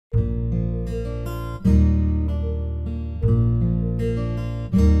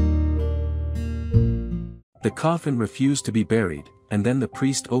The coffin refused to be buried, and then the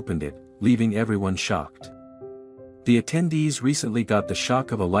priest opened it, leaving everyone shocked. The attendees recently got the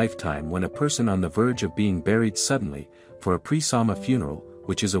shock of a lifetime when a person on the verge of being buried suddenly, for a pre-sama funeral,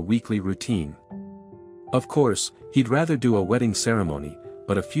 which is a weekly routine. Of course, he'd rather do a wedding ceremony,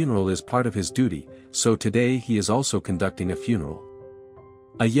 but a funeral is part of his duty, so today he is also conducting a funeral.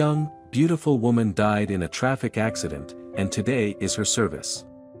 A young, beautiful woman died in a traffic accident, and today is her service.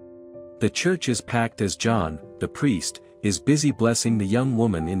 The church is packed as John, the priest, is busy blessing the young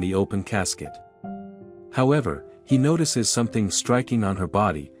woman in the open casket. However, he notices something striking on her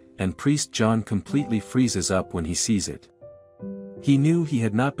body, and Priest John completely freezes up when he sees it. He knew he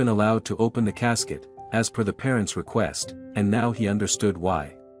had not been allowed to open the casket, as per the parents' request, and now he understood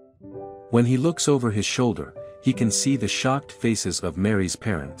why. When he looks over his shoulder, he can see the shocked faces of Mary's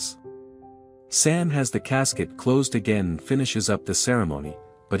parents. Sam has the casket closed again and finishes up the ceremony,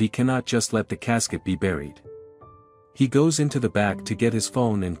 but he cannot just let the casket be buried. He goes into the back to get his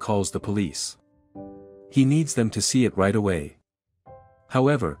phone and calls the police. He needs them to see it right away.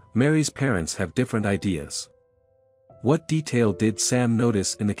 However, Mary's parents have different ideas. What detail did Sam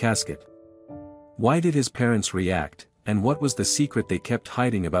notice in the casket? Why did his parents react, and what was the secret they kept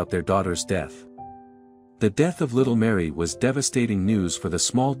hiding about their daughter's death? The death of little Mary was devastating news for the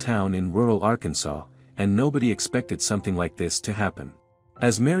small town in rural Arkansas, and nobody expected something like this to happen.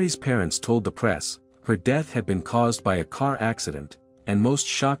 As Mary's parents told the press, her death had been caused by a car accident, and most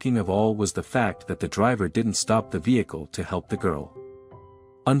shocking of all was the fact that the driver didn't stop the vehicle to help the girl.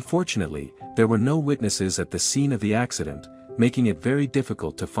 Unfortunately, there were no witnesses at the scene of the accident, making it very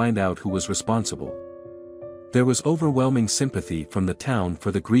difficult to find out who was responsible. There was overwhelming sympathy from the town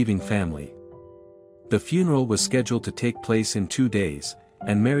for the grieving family. The funeral was scheduled to take place in 2 days,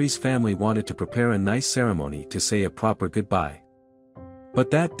 and Mary's family wanted to prepare a nice ceremony to say a proper goodbye.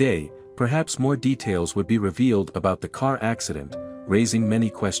 But that day, perhaps more details would be revealed about the car accident, raising many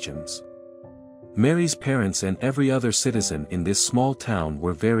questions. Mary's parents and every other citizen in this small town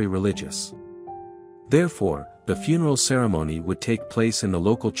were very religious. Therefore, the funeral ceremony would take place in the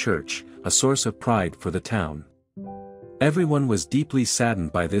local church, a source of pride for the town. Everyone was deeply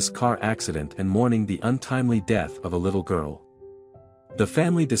saddened by this car accident and mourning the untimely death of a little girl. The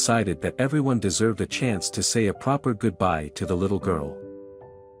family decided that everyone deserved a chance to say a proper goodbye to the little girl.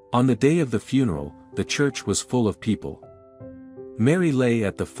 On the day of the funeral, the church was full of people. Mary lay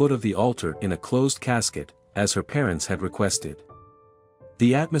at the foot of the altar in a closed casket, as her parents had requested.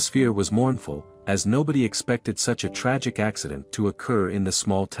 The atmosphere was mournful, as nobody expected such a tragic accident to occur in the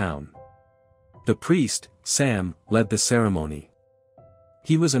small town. The priest, Sam, led the ceremony.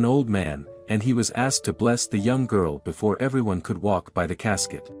 He was an old man, and he was asked to bless the young girl before everyone could walk by the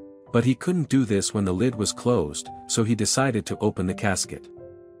casket. But he couldn't do this when the lid was closed, so he decided to open the casket.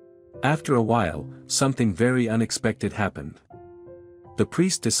 After a while, something very unexpected happened. The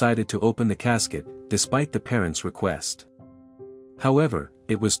priest decided to open the casket, despite the parents' request. However,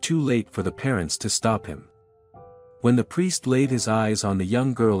 it was too late for the parents to stop him. When the priest laid his eyes on the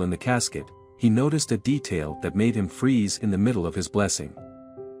young girl in the casket, he noticed a detail that made him freeze in the middle of his blessing.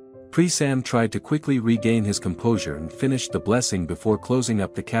 Sam tried to quickly regain his composure and finished the blessing before closing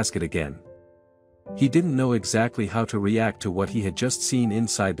up the casket again. He didn't know exactly how to react to what he had just seen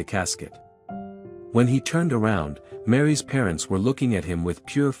inside the casket. When he turned around, Mary's parents were looking at him with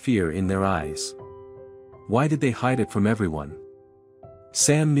pure fear in their eyes. Why did they hide it from everyone?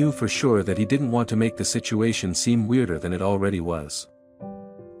 Sam knew for sure that he didn't want to make the situation seem weirder than it already was.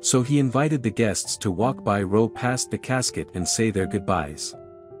 So he invited the guests to walk by row past the casket and say their goodbyes.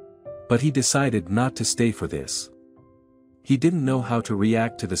 But he decided not to stay for this. He didn't know how to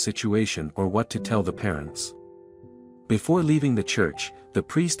react to the situation or what to tell the parents. Before leaving the church, the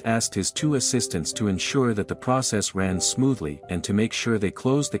priest asked his 2 assistants to ensure that the process ran smoothly and to make sure they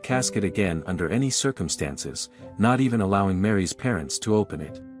closed the casket again under any circumstances, not even allowing Mary's parents to open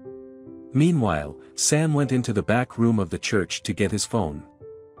it. Meanwhile, Sam went into the back room of the church to get his phone.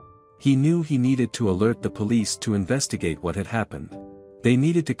 He knew he needed to alert the police to investigate what had happened. They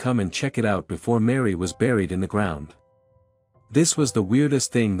needed to come and check it out before Mary was buried in the ground. This was the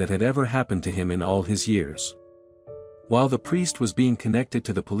weirdest thing that had ever happened to him in all his years. While the priest was being connected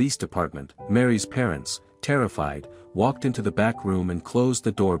to the police department, Mary's parents, terrified, walked into the back room and closed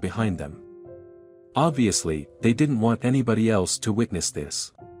the door behind them. Obviously, they didn't want anybody else to witness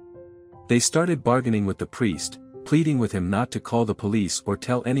this. They started bargaining with the priest, pleading with him not to call the police or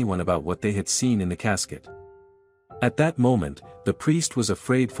tell anyone about what they had seen in the casket. At that moment, the priest was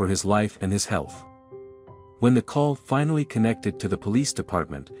afraid for his life and his health. When the call finally connected to the police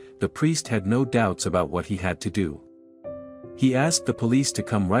department, the priest had no doubts about what he had to do. He asked the police to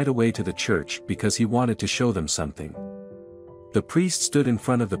come right away to the church because he wanted to show them something. The priest stood in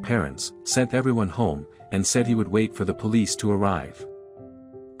front of the parents, sent everyone home, and said he would wait for the police to arrive.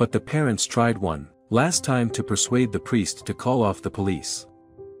 But the parents tried one last time to persuade the priest to call off the police.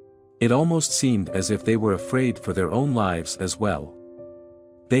 It almost seemed as if they were afraid for their own lives as well.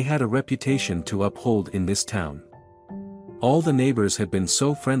 They had a reputation to uphold in this town. All the neighbors had been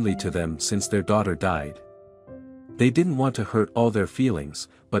so friendly to them since their daughter died. They didn't want to hurt all their feelings,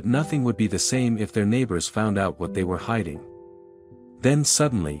 but nothing would be the same if their neighbors found out what they were hiding. Then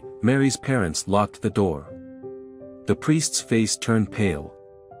suddenly, Mary's parents locked the door. The priest's face turned pale.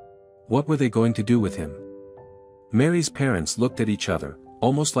 What were they going to do with him? Mary's parents looked at each other,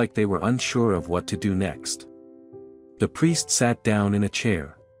 almost like they were unsure of what to do next. The priest sat down in a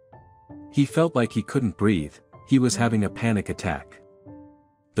chair. He felt like he couldn't breathe, he was having a panic attack.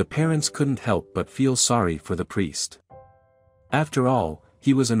 The parents couldn't help but feel sorry for the priest. After all,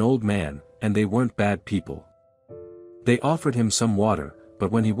 he was an old man, and they weren't bad people. They offered him some water, but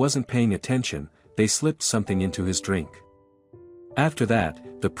when he wasn't paying attention, they slipped something into his drink. After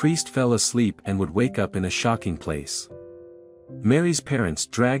that, the priest fell asleep and would wake up in a shocking place. Mary's parents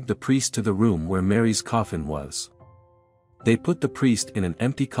dragged the priest to the room where Mary's coffin was. They put the priest in an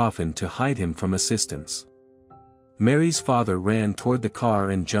empty coffin to hide him from assistance. Mary's father ran toward the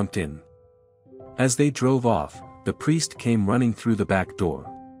car and jumped in. As they drove off, the priest came running through the back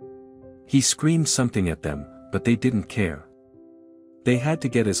door. He screamed something at them, but they didn't care. They had to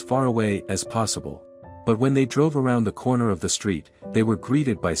get as far away as possible. But when they drove around the corner of the street, they were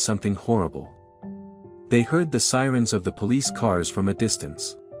greeted by something horrible. They heard the sirens of the police cars from a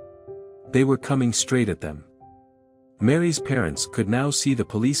distance. They were coming straight at them. Mary's parents could now see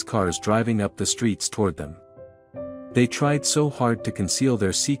the police cars driving up the streets toward them. They tried so hard to conceal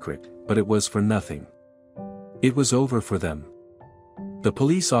their secret, but it was for nothing. It was over for them. The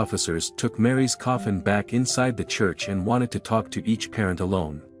police officers took Mary's coffin back inside the church and wanted to talk to each parent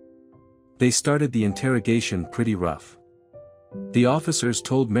alone. They started the interrogation pretty rough. The officers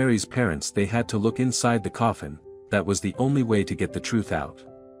told Mary's parents they had to look inside the coffin, that was the only way to get the truth out.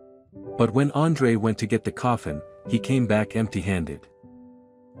 But when Andre went to get the coffin, he came back empty-handed.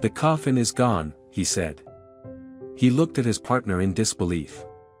 "The coffin is gone," he said. He looked at his partner in disbelief.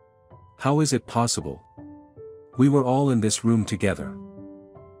 "How is it possible? We were all in this room together."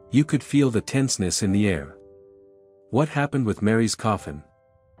 You could feel the tenseness in the air. What happened with Mary's coffin?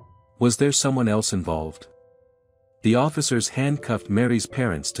 Was there someone else involved? The officers handcuffed Mary's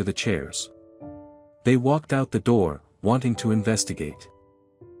parents to the chairs. They walked out the door, wanting to investigate.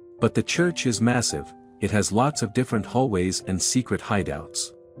 But the church is massive, it has lots of different hallways and secret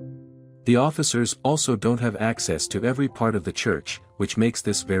hideouts. The officers also don't have access to every part of the church, which makes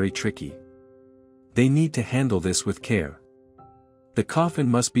this very tricky. They need to handle this with care. The coffin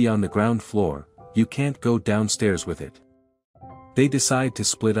must be on the ground floor, you can't go downstairs with it. They decide to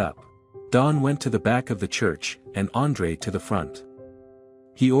split up. Don went to the back of the church, and Andre to the front.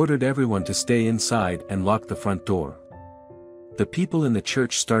 He ordered everyone to stay inside and lock the front door. The people in the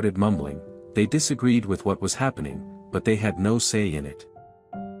church started mumbling, they disagreed with what was happening, but they had no say in it.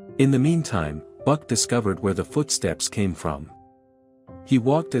 In the meantime, Buck discovered where the footsteps came from. He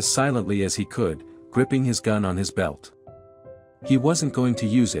walked as silently as he could, gripping his gun on his belt. He wasn't going to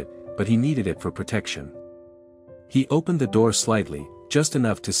use it, but he needed it for protection. He opened the door slightly, just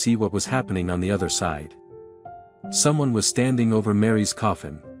enough to see what was happening on the other side. Someone was standing over Mary's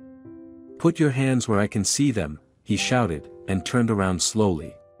coffin. "Put your hands where I can see them," he shouted, and turned around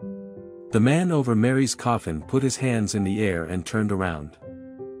slowly. The man over Mary's coffin put his hands in the air and turned around.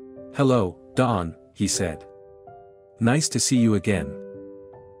 "Hello, Don," he said. "Nice to see you again."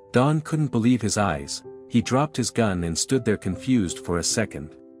 Don couldn't believe his eyes. He dropped his gun and stood there confused for a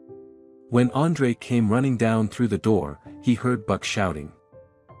second. When Andre came running down through the door, he heard Buck shouting.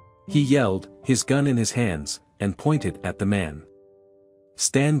 He yelled, his gun in his hands, and pointed at the man.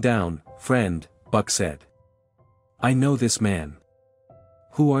 "Stand down, friend," Buck said. "I know this man."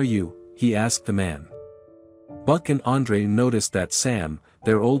 "Who are you?" he asked the man. Buck and Andre noticed that Sam,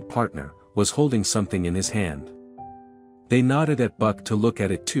 their old partner, was holding something in his hand. They nodded at Buck to look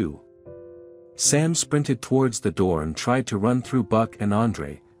at it too. Sam sprinted towards the door and tried to run through Buck and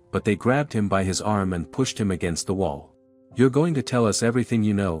Andre, but they grabbed him by his arm and pushed him against the wall. "You're going to tell us everything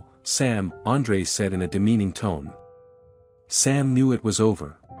you know, Sam," Andre said in a demeaning tone. Sam knew it was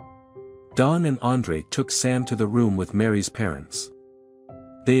over. Don and Andre took Sam to the room with Mary's parents.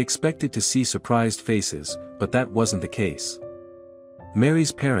 They expected to see surprised faces, but that wasn't the case.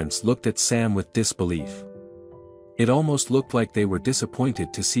 Mary's parents looked at Sam with disbelief. It almost looked like they were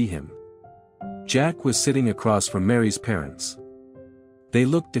disappointed to see him. Jack was sitting across from Mary's parents. They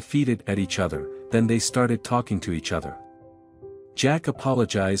looked defeated at each other, then they started talking to each other. Jack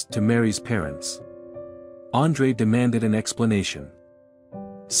apologized to Mary's parents. Andre demanded an explanation.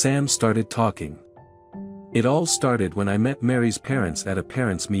 Sam started talking. It all started when I met Mary's parents at a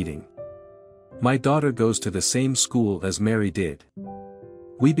parents' meeting. My daughter goes to the same school as Mary did.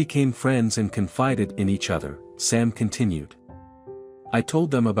 We became friends and confided in each other, Sam continued. I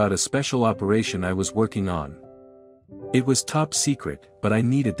told them about a special operation I was working on. It was top secret, but I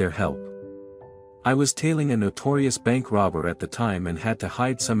needed their help. I was tailing a notorious bank robber at the time and had to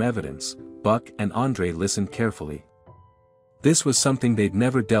hide some evidence. Buck and Andre listened carefully. This was something they'd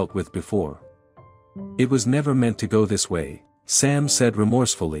never dealt with before. It was never meant to go this way, Sam said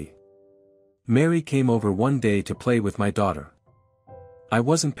remorsefully. Mary came over one day to play with my daughter. I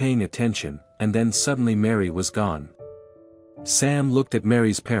wasn't paying attention, and then suddenly Mary was gone. Sam looked at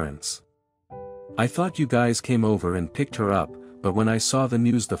Mary's parents. I thought you guys came over and picked her up, but when I saw the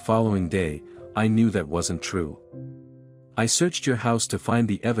news the following day, I knew that wasn't true. I searched your house to find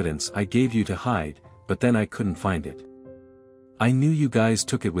the evidence I gave you to hide, but then I couldn't find it. I knew you guys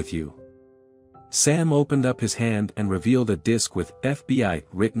took it with you. Sam opened up his hand and revealed a disc with FBI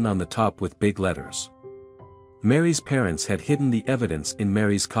written on the top with big letters. Mary's parents had hidden the evidence in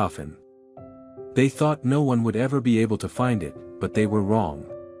Mary's coffin. They thought no one would ever be able to find it, but they were wrong.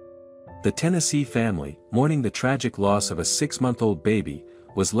 The Tennessee family, mourning the tragic loss of a 6-month-old baby,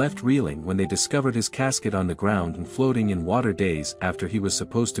 was left reeling when they discovered his casket on the ground and floating in water days after he was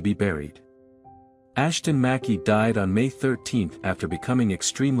supposed to be buried. Ashton Mackey died on May 13 after becoming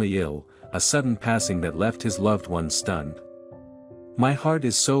extremely ill, a sudden passing that left his loved ones stunned. My heart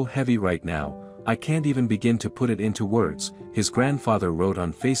is so heavy right now, I can't even begin to put it into words, his grandfather wrote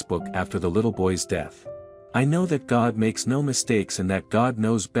on Facebook after the little boy's death. I know that God makes no mistakes and that God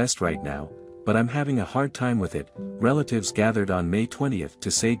knows best right now, but I'm having a hard time with it. Relatives gathered on May 20th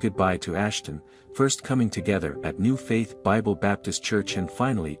to say goodbye to Ashton, first coming together at New Faith Bible Baptist Church and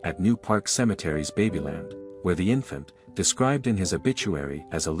finally at New Park Cemetery's Babyland, where the infant, described in his obituary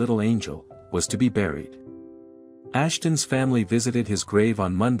as a little angel, was to be buried. Ashton's family visited his grave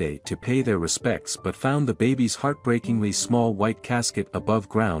on Monday to pay their respects but found the baby's heartbreakingly small white casket above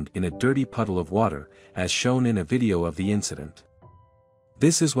ground in a dirty puddle of water, as shown in a video of the incident.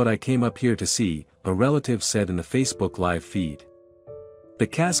 This is what I came up here to see, a relative said in the Facebook live feed. The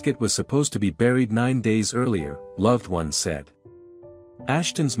casket was supposed to be buried 9 days earlier, loved ones said.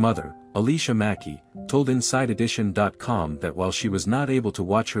 Ashton's mother, Alicia Mackey, told InsideEdition.com that while she was not able to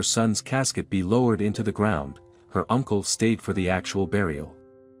watch her son's casket be lowered into the ground, her uncle stayed for the actual burial.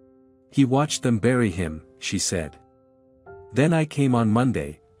 He watched them bury him, she said. Then I came on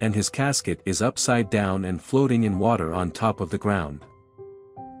Monday, and his casket is upside down and floating in water on top of the ground.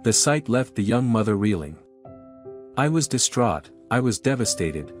 The sight left the young mother reeling. I was distraught, I was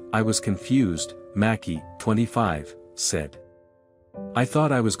devastated, I was confused, Mackey, 25, said. I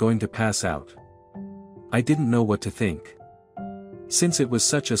thought I was going to pass out. I didn't know what to think. Since it was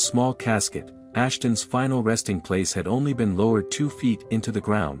such a small casket, Ashton's final resting place had only been lowered 2 feet into the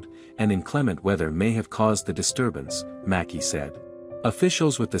ground, and inclement weather may have caused the disturbance, Mackey said.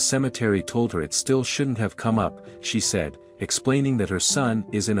 Officials with the cemetery told her it still shouldn't have come up, she said, explaining that her son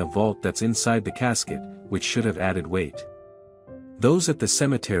is in a vault that's inside the casket, which should have added weight. Those at the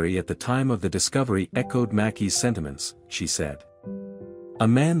cemetery at the time of the discovery echoed Mackey's sentiments, she said. A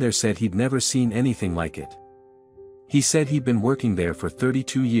man there said he'd never seen anything like it. He said he'd been working there for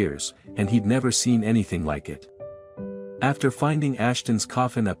 32 years, and he'd never seen anything like it. After finding Ashton's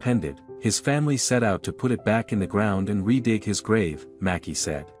coffin appended, his family set out to put it back in the ground and redig his grave, Mackey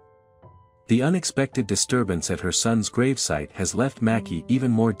said. The unexpected disturbance at her son's gravesite has left Mackey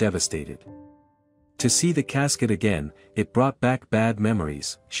even more devastated. To see the casket again, it brought back bad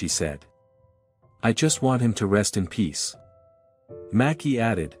memories, she said. I just want him to rest in peace. Mackey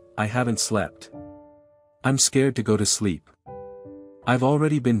added, I haven't slept. I'm scared to go to sleep. I've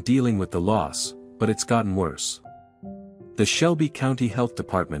already been dealing with the loss, but it's gotten worse. The Shelby County Health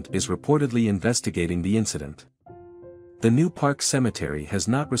Department is reportedly investigating the incident. The New Park Cemetery has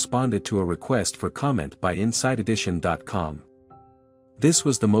not responded to a request for comment by InsideEdition.com. This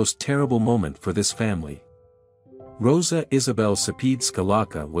was the most terrible moment for this family. Rosa Isabel Cepede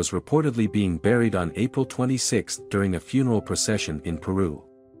Scalaka was reportedly being buried on April 26 during a funeral procession in Peru.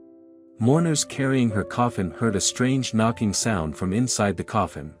 Mourners carrying her coffin heard a strange knocking sound from inside the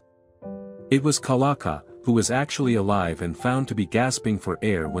coffin. It was Scalaka, who was actually alive and found to be gasping for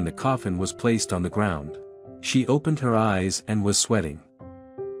air when the coffin was placed on the ground. She opened her eyes and was sweating.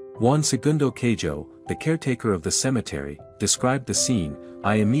 Juan Segundo Cajo, the caretaker of the cemetery, described the scene,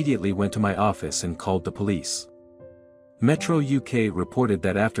 I immediately went to my office and called the police. Metro UK reported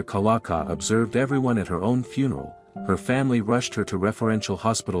that after Kalaka observed everyone at her own funeral, her family rushed her to referential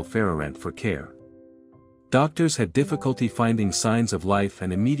hospital Ferrarent for care. Doctors had difficulty finding signs of life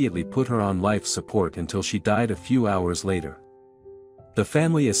and immediately put her on life support until she died a few hours later. The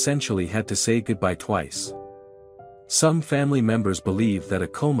family essentially had to say goodbye twice. Some family members believe that a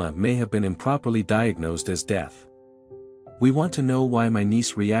coma may have been improperly diagnosed as death. We want to know why my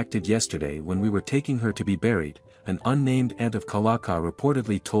niece reacted yesterday when we were taking her to be buried, an unnamed aunt of Kalaka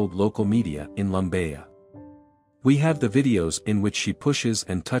reportedly told local media in Lumbea. We have the videos in which she pushes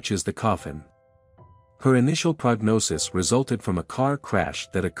and touches the coffin. Her initial prognosis resulted from a car crash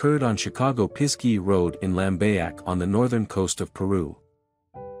that occurred on Chicago Piscataway Road in Lambayeque on the northern coast of Peru.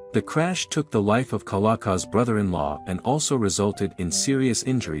 The crash took the life of Kalaka's brother-in-law and also resulted in serious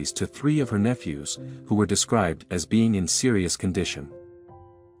injuries to 3 of her nephews, who were described as being in serious condition.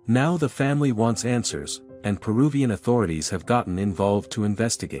 Now the family wants answers, and Peruvian authorities have gotten involved to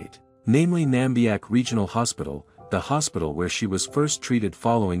investigate, namely Lambayeque Regional Hospital, the hospital where she was first treated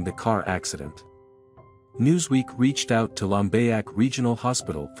following the car accident. Newsweek reached out to Lambayeque Regional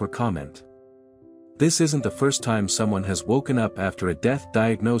Hospital for comment. This isn't the first time someone has woken up after a death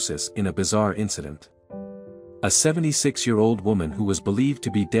diagnosis in a bizarre incident. A 76-year-old woman who was believed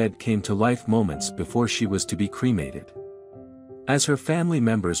to be dead came to life moments before she was to be cremated. As her family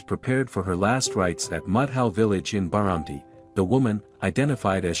members prepared for her last rites at Mudhal village in Baranti, the woman,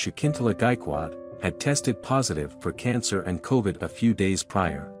 identified as Shakintala Gaikwad, had tested positive for cancer and COVID a few days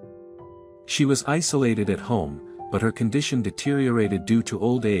prior. She was isolated at home, but her condition deteriorated due to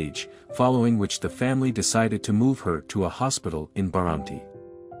old age, following which the family decided to move her to a hospital in Baranti.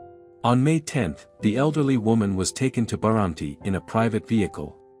 On May 10, the elderly woman was taken to Baranti in a private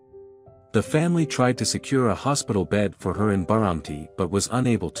vehicle. The family tried to secure a hospital bed for her in Baranti but was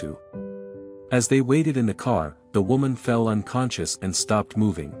unable to. As they waited in the car, the woman fell unconscious and stopped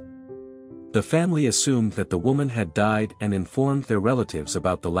moving. The family assumed that the woman had died and informed their relatives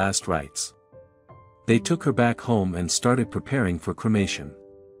about the last rites. They took her back home and started preparing for cremation.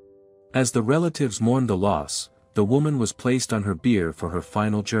 As the relatives mourned the loss, the woman was placed on her bier for her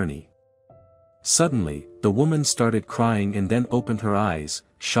final journey. Suddenly, the woman started crying and then opened her eyes,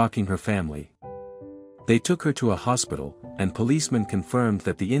 shocking her family. They took her to a hospital, and policemen confirmed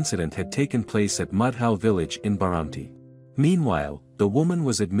that the incident had taken place at Mudhal village in Baranti. Meanwhile, the woman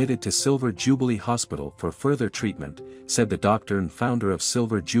was admitted to Silver Jubilee Hospital for further treatment, said the doctor and founder of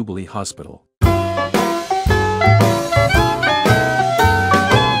Silver Jubilee Hospital.